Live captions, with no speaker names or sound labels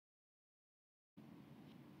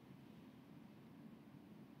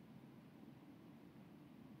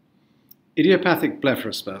Idiopathic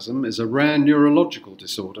blepharospasm is a rare neurological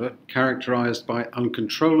disorder characterized by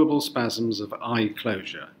uncontrollable spasms of eye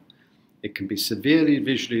closure. It can be severely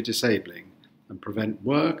visually disabling and prevent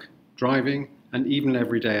work, driving, and even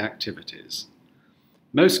everyday activities.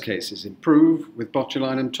 Most cases improve with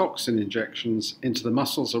botulinum toxin injections into the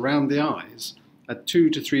muscles around the eyes at 2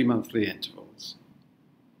 to 3 monthly intervals.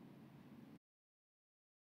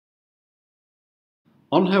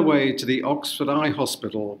 On her way to the Oxford Eye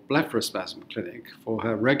Hospital Blepharospasm clinic for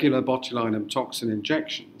her regular botulinum toxin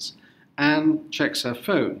injections, Anne checks her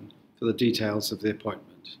phone for the details of the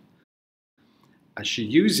appointment. As she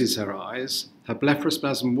uses her eyes, her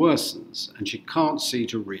blepharospasm worsens and she can't see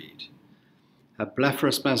to read. Her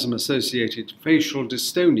blepharospasm-associated facial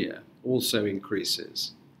dystonia also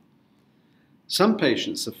increases. Some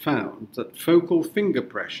patients have found that focal finger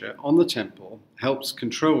pressure on the temple helps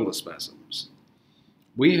control the spasms.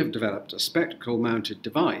 We have developed a spectacle-mounted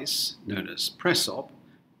device, known as Pressop,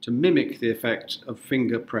 to mimic the effect of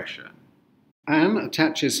finger pressure. Anne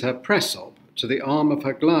attaches her Pressop to the arm of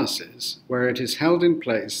her glasses, where it is held in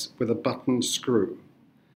place with a button screw.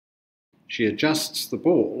 She adjusts the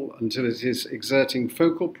ball until it is exerting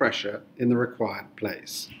focal pressure in the required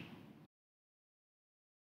place.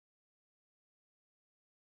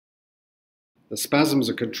 The spasms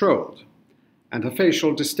are controlled, and her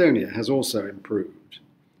facial dystonia has also improved.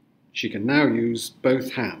 She can now use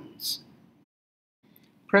both hands.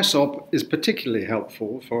 Pressop is particularly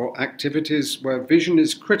helpful for activities where vision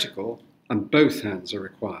is critical and both hands are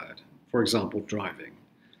required, for example driving.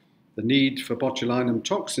 The need for botulinum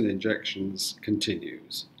toxin injections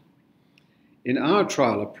continues. In our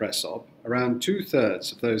trial of Pressop, around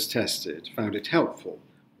 2/3 of those tested found it helpful,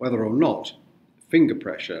 whether or not finger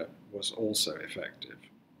pressure was also effective.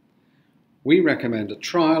 We recommend a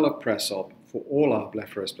trial of Pressop for all our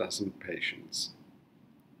blepharospasm patients.